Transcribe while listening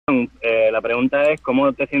La pregunta es,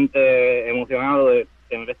 ¿cómo te sientes emocionado de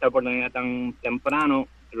tener esta oportunidad tan temprano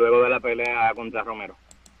luego de la pelea contra Romero?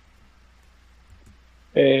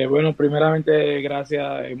 Bueno, primeramente,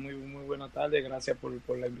 gracias, muy buena tarde, gracias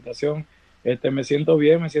por la invitación. Me siento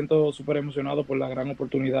bien, me siento súper emocionado por la gran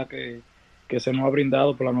oportunidad que se nos ha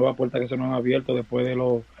brindado, por la nueva puerta que se nos ha abierto después de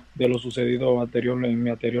lo sucedido anterior en mi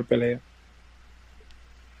anterior pelea.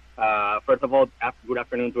 First of all, good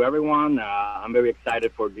afternoon to everyone. I'm very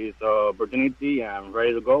excited for this opportunity. I'm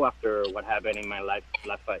ready to go after what happened in my last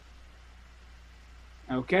fight.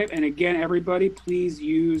 Okay, and again, everybody, please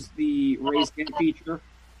use the raise hand feature,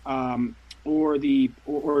 or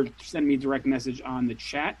send me a direct message on the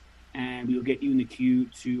chat, and we will get you in the queue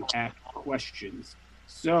to ask questions.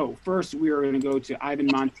 So first, we are going to go to Ivan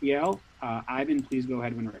Montiel. Ivan, please go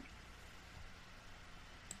ahead when ready.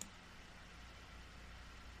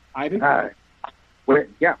 Ivan.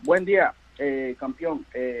 Buen día, campeón.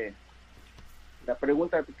 La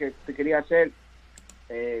pregunta que te quería hacer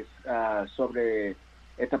es sobre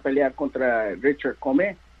esta pelea contra Richard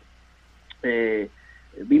Commey.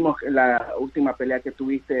 Vimos la última pelea que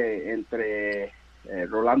tuviste entre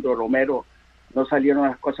Rolando Romero, no salieron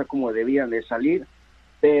las cosas como debían de salir,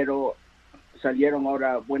 pero salieron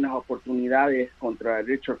ahora buenas oportunidades contra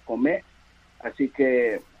Richard Commey, así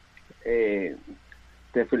que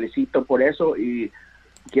te felicito por eso y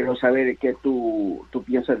quiero saber qué tú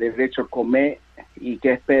piensas de Richard Commey y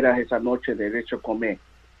qué esperas esa noche de Richard Commey.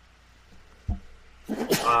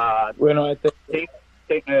 Bueno,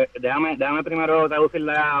 Sí, déjame primero traducir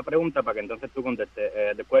la pregunta para que entonces tú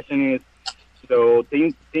contestes. The question is, so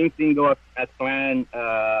things didn't go as planned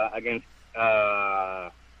against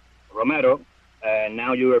Romero, and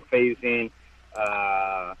now you are facing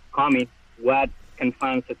Commey. What can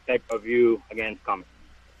fans expect of you against Commey?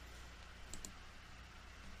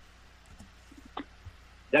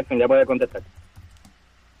 Jackson, ya puede contestar.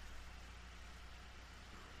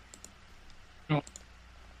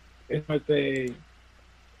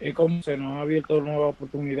 Es como se nos ha abierto nuevas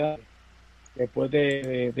oportunidades después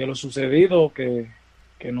de lo sucedido, que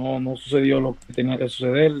no sucedió lo que tenía que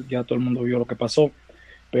suceder, ya todo el mundo vio lo que pasó,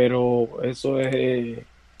 pero eso es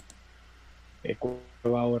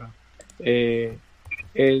ahora. Te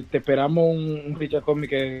esperamos un Richard Commey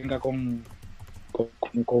que venga con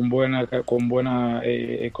buenas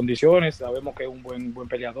condiciones. Sabemos que es un buen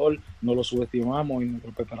peleador, no lo subestimamos en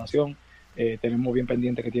nuestra preparación. Tenemos bien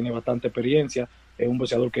pendiente que tiene bastante experiencia, es un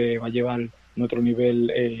boxeador que va a llevar nuestro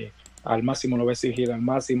nivel al máximo, lo va a exigir al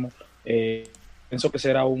máximo. Pienso que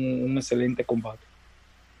será un excelente combate.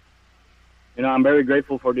 You know, I'm very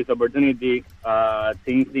grateful for this opportunity.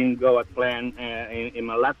 Things didn't go as planned in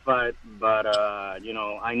my last fight, but you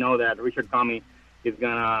know, I know that Richard Commey is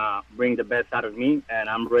gonna bring the best out of me, and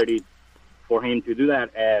I'm ready for him to do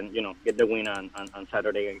that and, you know, get the win on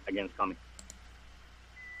Saturday against Commey.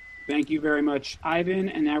 Thank you very much, Ivan.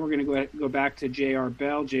 And now we're going to go back to J.R.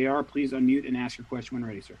 Bell. J.R., please unmute and ask your question when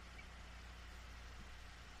ready, sir.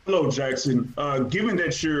 Hello, Jackson. Given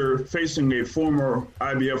that you're facing a former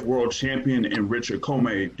IBF world champion in Richard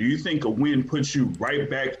Commey, do you think a win puts you right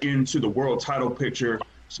back into the world title picture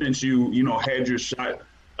since you had your shot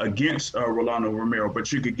against Rolando Romero,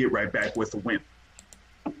 but you could get right back with a win?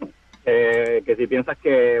 Que si piensas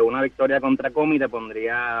que una victoria contra Commey te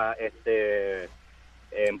pondría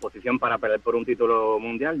en posición para pelear por un título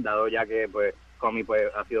mundial, dado ya que pues Commey pues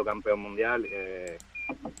ha sido campeón mundial,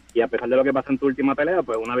 y a pesar de lo que pasa en tu última pelea,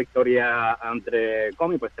 pues una victoria entre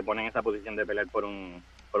Commey pues te pone en esa posición de pelear por un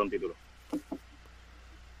título.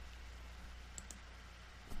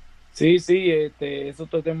 Sí, eso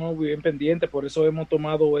lo tenemos muy bien pendiente, por eso hemos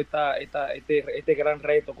tomado este gran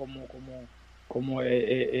reto como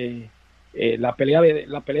la pelea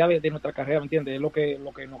de nuestra carrera, ¿me entiendes? Es lo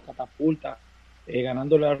que nos catapulta.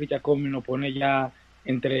 Ganándole a Richard Commey nos pone ya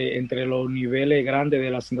entre los niveles grandes de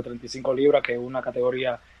las 135 libras, que es una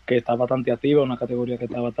categoría que está bastante activa, una categoría que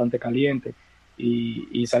está bastante caliente,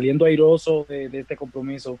 y saliendo airoso de este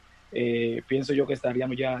compromiso, pienso yo que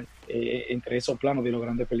estaríamos ya entre esos planos de los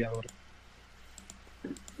grandes peleadores.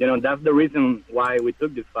 You know, that's the reason why we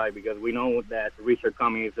took this fight, because we know that Richard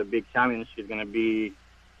Commey is a big challenge. She's going to be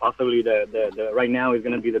possibly the right now is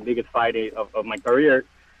going to be the biggest fight of my career.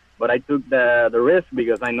 But I took the risk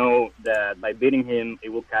because I know that by beating him, it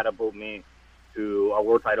will catapult me to a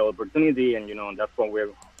world title opportunity, and, you know, that's what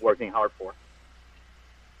we're working hard for.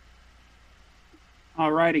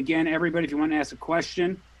 All right. Again, everybody, if you want to ask a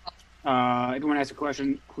question,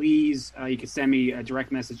 please, you can send me a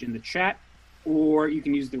direct message in the chat, or you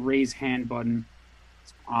can use the raise hand button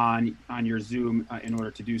on your Zoom in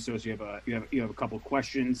order to do so. So you have a couple of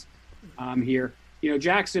questions here.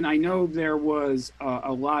 Jackson, I know there was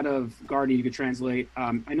a lot of, Guardy, you could translate.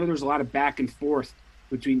 I know there was a lot of back and forth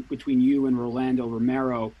between you and Rolando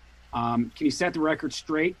Romero. Can you set the record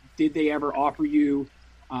straight? Did they ever offer you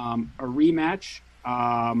a rematch,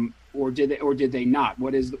 or did they not?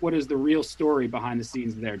 What is the real story behind the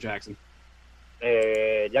scenes there, Jackson?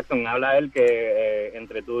 Jackson, habla él que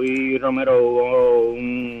entre tú y Romero hubo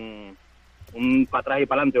un para atrás y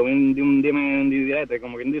para adelante, un dime un direte,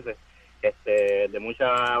 como quien dice, de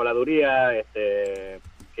mucha habladuría,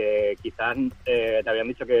 que quizás te habían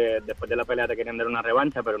dicho que después de la pelea te querían dar una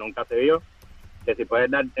revancha, pero nunca se dio. Que si puedes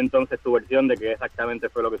dar entonces tu versión de qué exactamente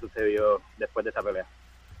fue lo que sucedió después de esa pelea.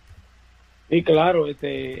 Sí, claro, después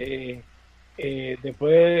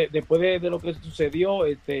de lo que sucedió,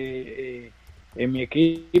 en mi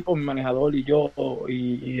equipo, mi manejador y yo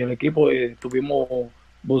y el equipo estuvimos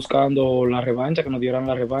buscando la revancha, que nos dieran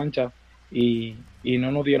la revancha y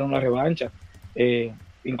no nos dieron la revancha.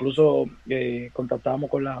 Incluso contactamos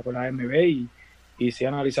con la AMB y se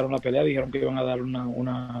analizaron la pelea, dijeron que iban a dar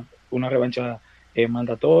una revancha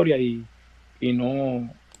mandatoria y no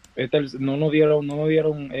nos dieron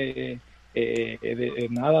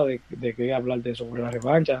nada de qué hablar sobre la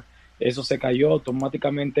revancha. Eso se cayó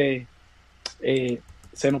automáticamente.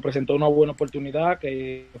 Se nos presentó una buena oportunidad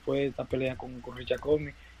que fue esta pelea con Richard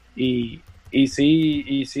Comey y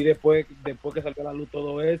sí después que salió a la luz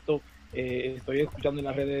todo esto, estoy escuchando en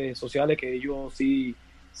las redes sociales que ellos sí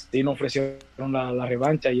nos ofrecieron la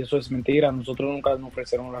revancha y eso es mentira. Nosotros nunca nos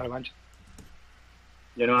ofrecieron la revancha.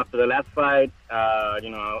 After the last fight,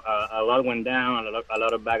 a lot went down, a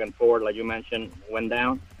lot of back and forth, like you mentioned, went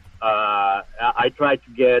down. I tried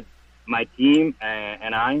to get my team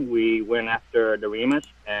and we went after the rematch,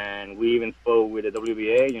 and we even spoke with the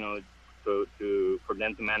WBA, for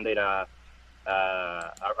them to mandate a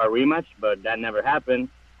rematch, but that never happened.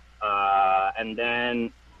 And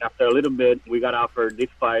then after a little bit, we got offered this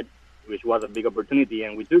fight, which was a big opportunity,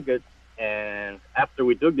 and we took it. And after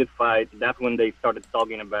we took this fight, that's when they started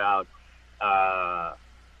talking about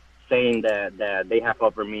saying that they have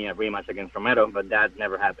offered me a rematch against Romero, but that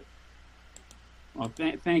never happened. Well,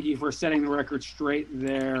 thank you for setting the record straight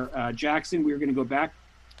there, Jackson. We're going to go back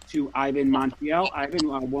to Ivan Montiel.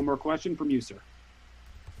 Ivan, one more question from you, sir.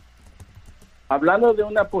 Hablando de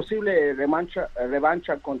una posible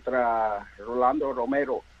revancha contra Rolando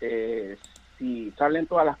Romero, si salen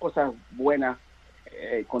todas las cosas buenas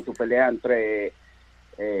con tu pelea entre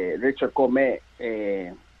Richard Comey,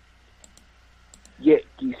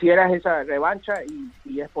 ¿quisieras esa revancha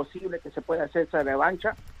y es posible que se pueda hacer esa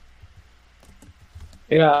revancha?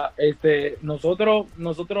 Mira, nosotros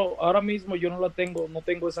ahora mismo yo no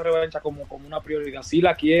tengo esa revancha como una prioridad. Sí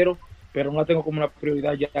la quiero, pero no la tengo como una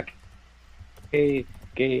prioridad, ya que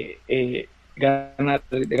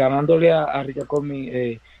ganándole a Richard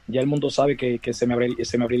Comey, ya el mundo sabe que se me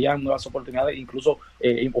abrirían nuevas oportunidades, incluso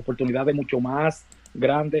oportunidades mucho más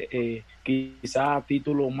grandes, quizá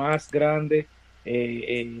título más grande.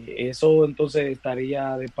 Eso entonces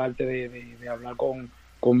estaría de parte de hablar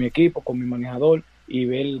con mi equipo, con mi manejador y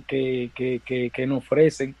ver qué nos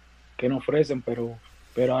ofrecen, pero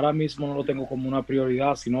ahora mismo no lo tengo como una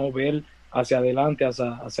prioridad, sino ver hacia adelante,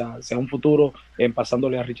 hacia un futuro,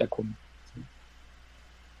 pasándole a Richard Comey.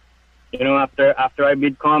 After I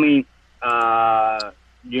beat Comey, I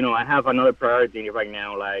have another priority right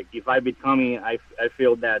now. Like, if I beat Comey, I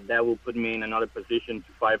feel that will put me in another position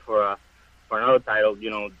to fight for another title.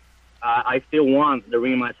 I still want the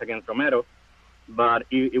rematch against Romero, but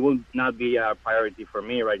it will not be a priority for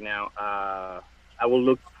me right now. I will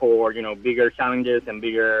look for, bigger challenges and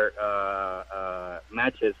bigger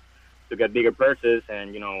matches to get bigger purses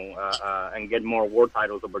and, and get more world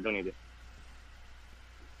titles opportunities.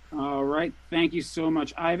 All right. Thank you so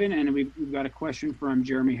much, Ivan. And we've got a question from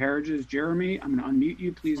Jeremy Harridges. Jeremy, I'm going to unmute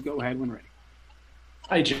you. Please go ahead when ready.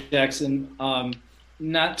 Hi, Jackson.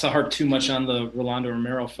 Not to harp too much on the Rolando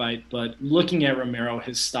Romero fight, but looking at Romero,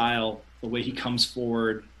 his style, the way he comes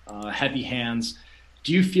forward, heavy hands,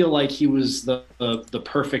 do you feel like he was the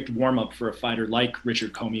perfect warm-up for a fighter like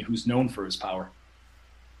Richard Comey, who's known for his power?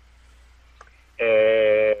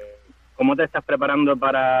 ¿Cómo te estás preparando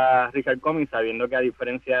para Richard Comey, sabiendo que a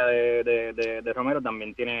diferencia de Romero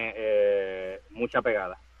también tiene mucha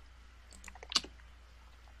pegada?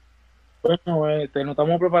 Bueno, nos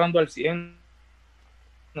estamos preparando al 100,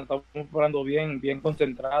 nos estamos preparando bien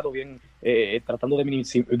concentrados, bien tratando de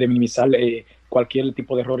minimizar cualquier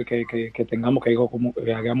tipo de error que tengamos, que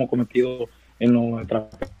hayamos cometido en nuestra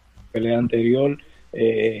pelea anterior,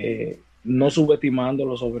 no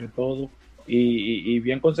subestimándolo sobre todo, y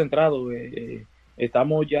bien concentrados.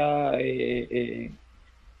 Estamos ya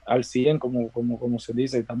al 100, como se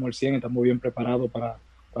dice, estamos al 100, estamos bien preparados para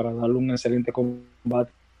darle un excelente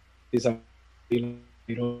combate y salir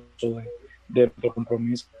de nuestro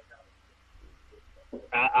compromiso.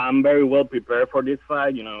 I'm very well prepared for this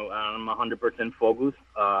fight. You know, I'm 100% focused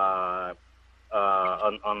on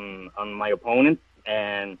my opponent,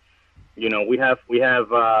 and you know we have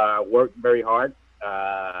worked very hard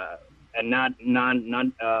and not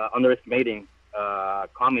underestimating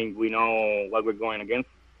coming. We know what we're going against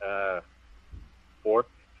for.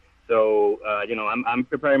 So you know, I'm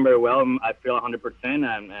preparing very well. I feel 100%,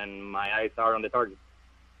 and my eyes are on the target.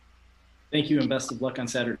 Thank you, and best of luck on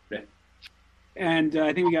Saturday. And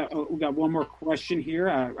I think we got one more question here.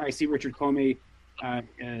 I see Richard Comey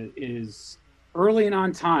is early and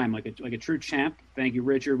on time, like a true champ. Thank you,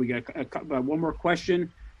 Richard. We got one more question.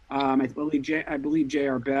 I believe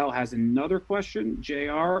J.R. Bell has another question.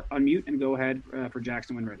 J.R., unmute and go ahead for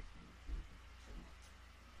Jackson when ready.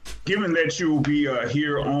 Given that you will be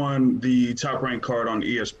here on the Top Rank card on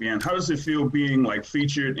ESPN, how does it feel being like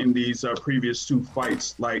featured in these previous two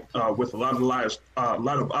fights, like with a lot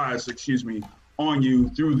of eyes, on you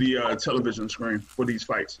through the television screen for these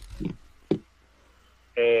fights?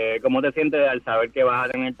 ¿Cómo te sientes al saber que vas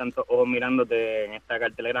a tener tantos ojos mirándote en esta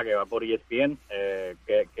cartelera que va por ESPN?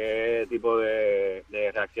 ¿Qué tipo de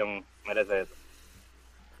reacción merece eso?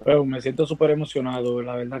 Bueno, me siento súper emocionado,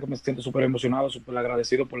 la verdad que me siento súper emocionado, súper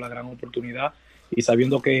agradecido por la gran oportunidad y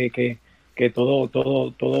sabiendo que todo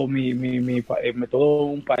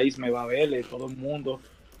un país me va a ver, todo el mundo,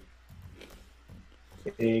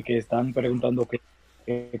 que están preguntando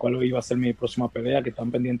cuál iba a ser mi próxima pelea, que están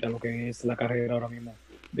pendientes a lo que es la carrera ahora mismo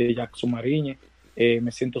de Jackson Marinez.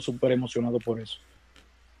 Me siento súper emocionado por eso.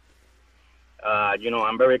 You know,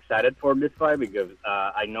 I'm very excited for this fight because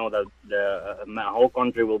I know that my whole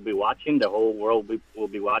country will be watching, the whole world will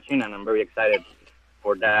be watching, and I'm very excited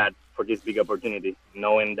for this big opportunity,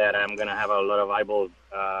 knowing that I'm going to have a lot of eyeballs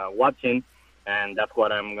watching, and that's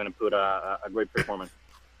what I'm going to put a great performance.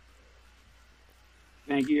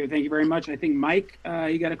 Thank you very much. I think, Mike,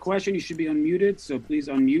 you got a question. You should be unmuted, so please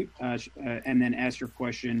unmute and then ask your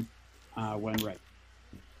question when ready.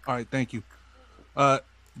 All right, thank you.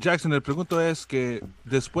 Jackson, el pregunto es que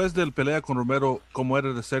después del pelea con Romero, como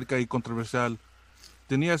era de cerca y controversial,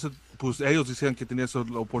 pues ellos decían que tenías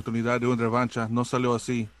la oportunidad de una revancha, no salió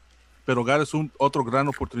así, pero ganas otra gran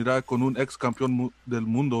oportunidad con un ex campeón del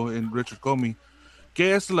mundo en Richard Comey.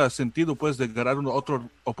 ¿Qué es el sentido, pues, de ganar una otra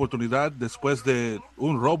oportunidad después de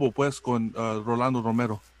un robo, pues, con Rolando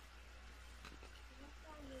Romero?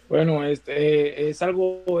 Bueno, es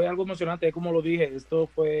algo emocionante, como lo dije, esto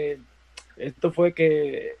fue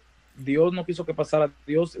que Dios no quiso que pasara.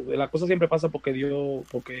 La cosa siempre pasa porque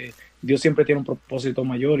Dios siempre tiene un propósito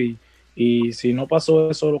mayor y si no pasó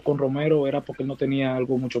eso con Romero era porque él no tenía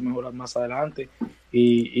algo mucho mejor más adelante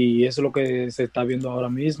y eso es lo que se está viendo ahora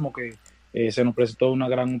mismo, que se nos presentó una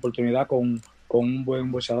gran oportunidad con un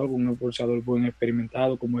buen boxeador, con un boxeador buen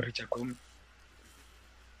experimentado como es Richard Comey.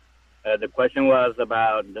 The question was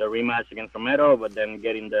about the rematch against Romero, but then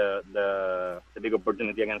getting the big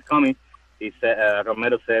opportunity against Comey. He said,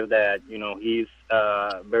 Romero said that, you know, he's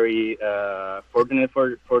very fortunate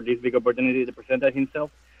for this big opportunity to present himself.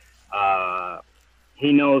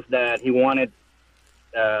 He knows that he wanted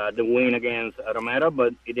the win against Romero,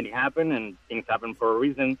 but it didn't happen, and things happen for a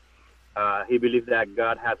reason. He believes that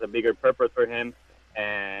God has a bigger purpose for him,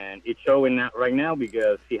 and it's showing right now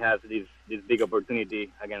because he has this big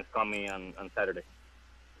opportunity against Comey on Saturday.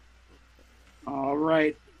 All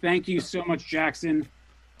right. Thank you so much, Jackson,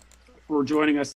 for joining us